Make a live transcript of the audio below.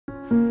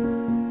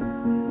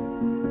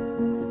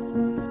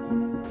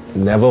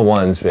Never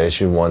once we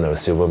actually won a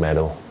silver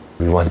medal.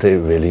 We wanted it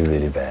really,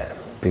 really bad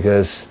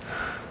because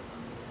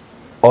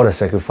all the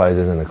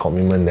sacrifices and the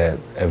commitment that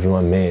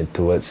everyone made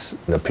towards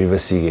the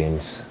previous SEA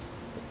Games,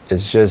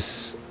 it's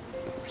just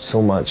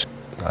so much.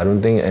 I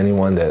don't think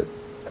anyone that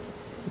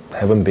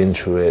haven't been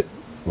through it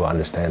will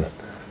understand.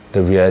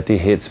 The reality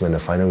hits when the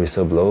final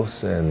whistle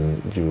blows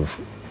and you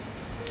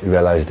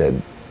realize that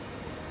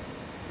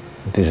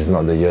this is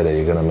not the year that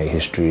you're gonna make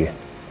history.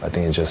 I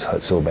think it just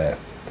hurts so bad.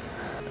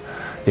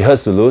 It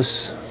hurts to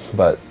lose,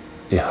 but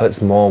it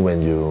hurts more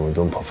when you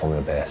don't perform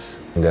your best.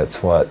 And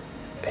that's what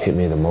hit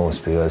me the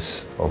most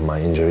because of my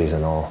injuries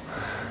and all.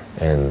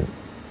 And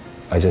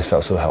I just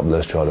felt so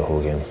helpless throughout the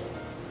whole game.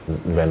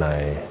 When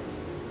I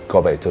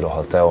got back to the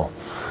hotel,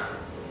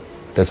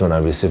 that's when I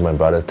received my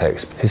brother's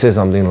text. He said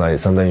something like,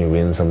 sometimes you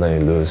win,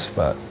 sometimes you lose,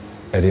 but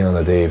at the end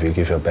of the day, if you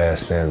give your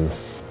best, then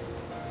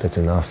that's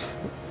enough.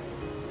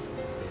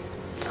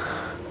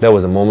 That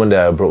was a moment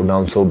that I broke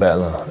down so bad,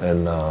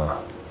 and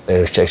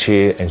it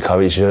actually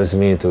encourages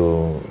me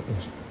to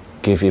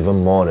give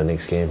even more the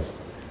next game.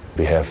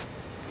 We have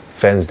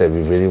fans that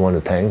we really want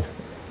to thank,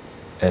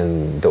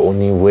 and the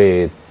only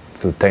way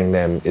to thank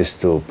them is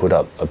to put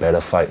up a better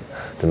fight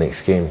the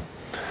next game.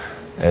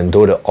 And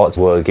though the odds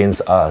were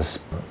against us,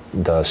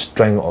 the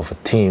strength of a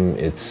team,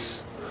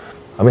 it's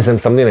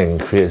something that can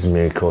create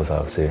miracles,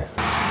 I would say.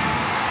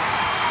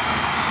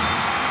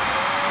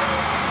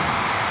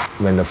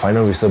 When the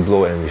final whistle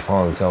blew and we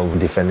found ourselves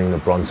defending the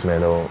bronze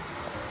medal,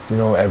 you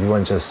know,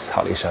 everyone just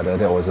hugged each other.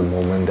 That was a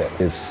moment that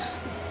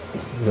is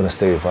gonna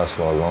stay with us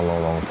for a long,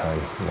 long, long time,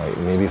 like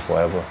maybe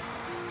forever.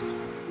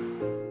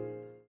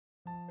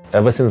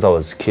 Ever since I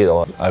was a kid,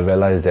 I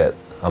realized that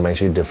I'm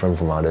actually different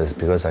from others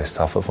because I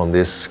suffered from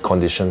this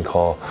condition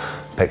called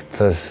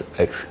pectus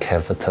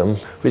excavatum,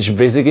 which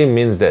basically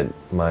means that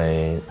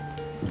my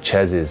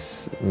chest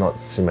is not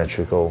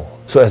symmetrical.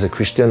 So as a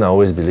Christian, I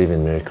always believe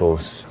in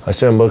miracles. I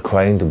still remember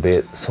crying to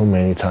bed so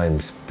many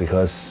times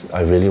because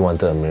I really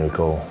wanted a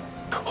miracle.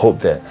 Hope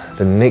that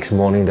the next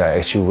morning that I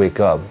actually wake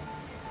up,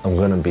 I'm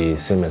gonna be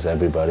same as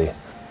everybody.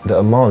 The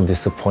amount of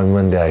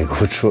disappointment that I go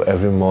through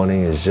every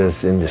morning is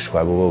just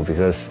indescribable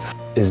because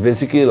it's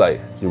basically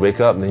like you wake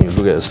up, then you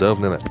look at yourself,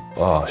 and then like,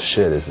 oh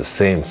shit, it's the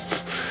same.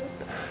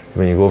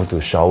 When you go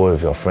to shower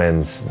with your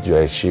friends, you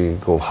actually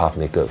go half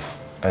naked.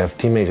 I have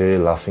teammates really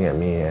laughing at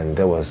me, and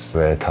that was a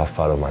very tough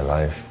part of my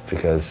life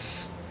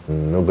because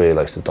nobody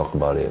likes to talk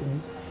about it.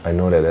 I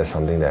know that that's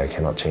something that I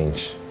cannot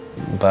change.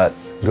 But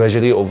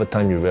gradually over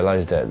time you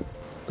realize that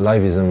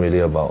life isn't really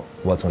about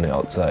what's on the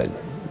outside,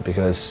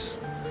 because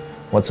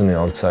what's on the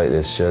outside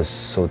is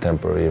just so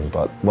temporary,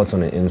 but what's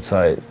on the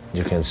inside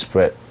you can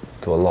spread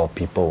to a lot of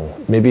people.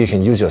 Maybe you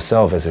can use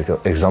yourself as an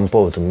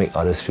example to make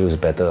others feel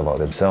better about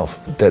themselves.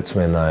 That's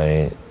when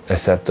I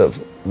accepted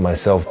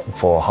myself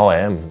for how I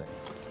am.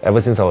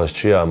 Ever since I was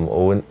 3, I'm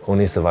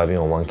only surviving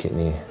on 1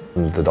 kidney.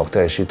 The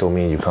doctor actually told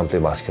me you can't play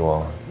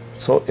basketball.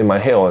 So in my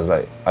head I was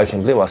like, I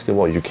can play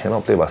basketball, you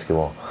cannot play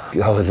basketball.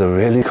 I was a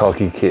really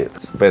cocky kid.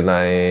 When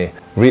I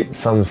reaped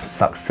some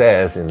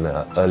success in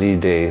the early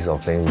days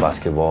of playing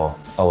basketball,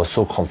 I was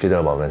so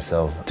confident about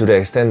myself to the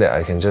extent that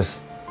I can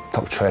just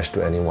talk trash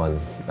to anyone.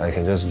 I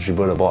can just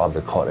dribble the ball up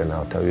the court and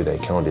I'll tell you that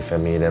you cannot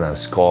defend me, then I'll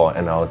score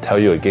and I'll tell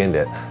you again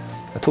that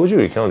I told you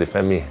you cannot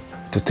defend me.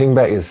 To think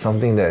back is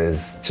something that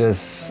is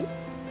just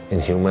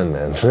inhuman,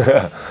 man.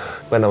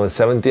 When I was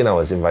 17, I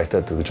was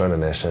invited to join the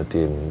national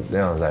team.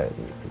 Then I was like,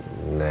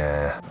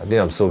 nah, I think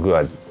I'm so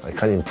good, I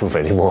can't improve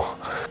anymore.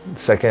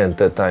 Second and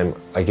third time,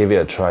 I gave it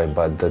a try,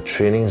 but the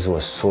trainings were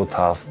so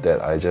tough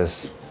that I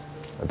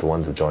don't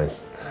want to join.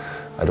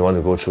 I don't want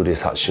to go through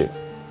this hardship.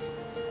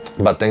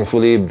 But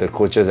thankfully, the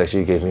coaches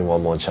actually gave me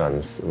one more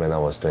chance when I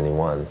was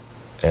 21.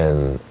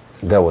 And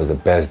that was the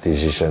best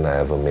decision I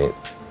ever made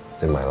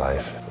in my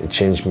life. It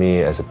changed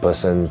me as a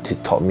person,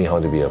 taught me how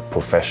to be a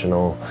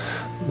professional,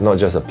 not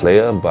just a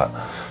player, but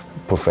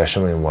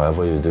professional in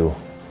whatever you do.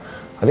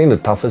 I think the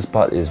toughest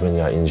part is when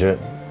you are injured.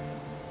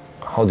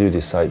 How do you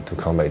decide to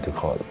come back to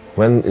court?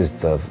 When is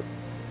the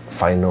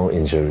final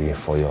injury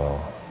for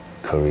your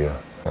career?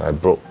 I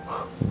broke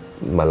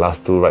my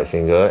last 2 right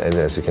finger, and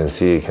as you can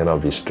see, it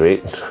cannot be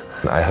straight.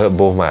 I hurt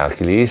both my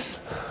Achilles,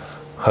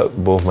 hurt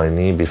both my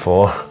knee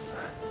before,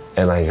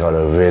 and I got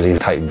a really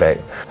tight back.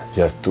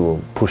 You have to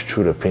push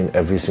through the pain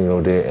every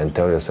single day and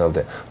tell yourself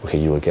that, okay,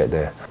 you will get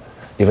there.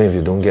 Even if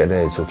you don't get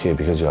there, it's okay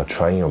because you are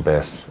trying your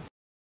best.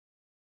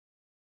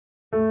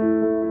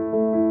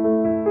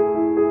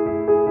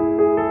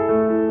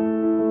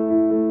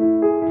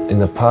 In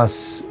the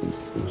past,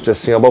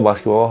 just Singapore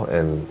basketball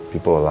and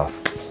people will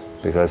laugh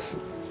because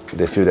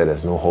they feel that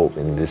there's no hope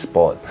in this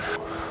sport.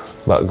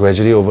 But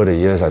gradually over the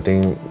years, I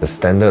think the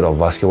standard of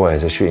basketball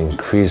has actually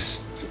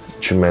increased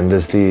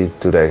tremendously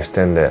to the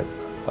extent that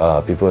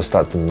people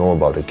start to know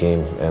about the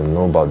game and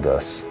know about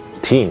the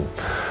team.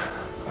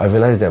 I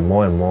realized that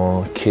more and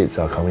more kids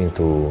are coming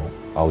to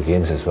our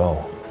games as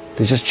well.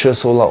 They just cheer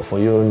so loud for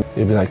you.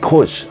 They'll be like,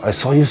 "Coach, I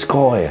saw you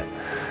score."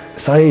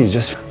 Suddenly you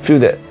just feel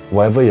that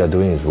whatever you're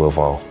doing is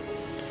worthwhile.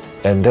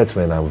 And that's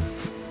when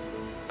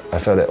I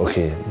felt that,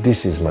 okay,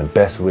 this is my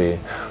best way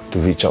to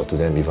reach out to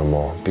them even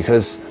more,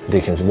 because they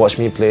can watch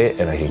me play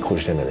and I can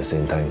coach them at the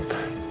same time,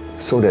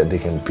 so that they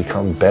can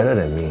become better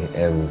than me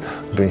and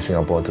bring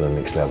Singapore to the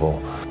next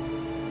level.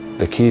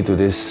 The key to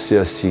this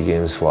year's SEA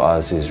Games for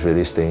us is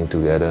really staying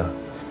together.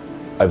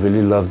 I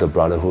really love the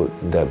brotherhood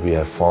that we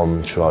have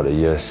formed throughout the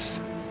years.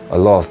 A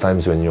lot of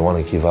times when you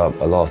want to give up,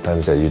 a lot of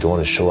times that you don't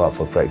want to show up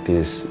for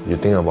practice, you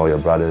think about your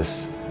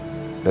brothers.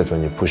 That's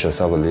when you push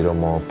yourself a little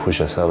more, push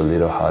yourself a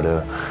little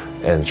harder,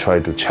 and try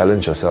to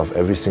challenge yourself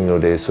every single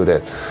day so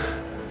that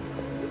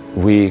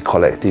we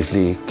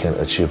collectively can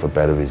achieve a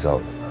better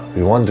result.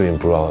 We want to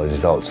improve our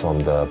results from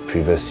the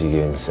previous SEA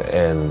Games,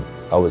 and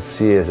I would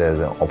see it as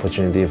an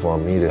opportunity for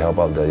me to help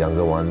out the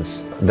younger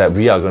ones that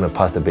we are going to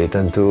pass the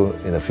baton to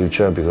in the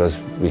future, because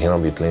we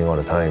cannot be playing all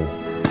the time.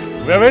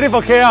 We're ready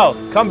for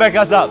KL. Come back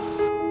us up.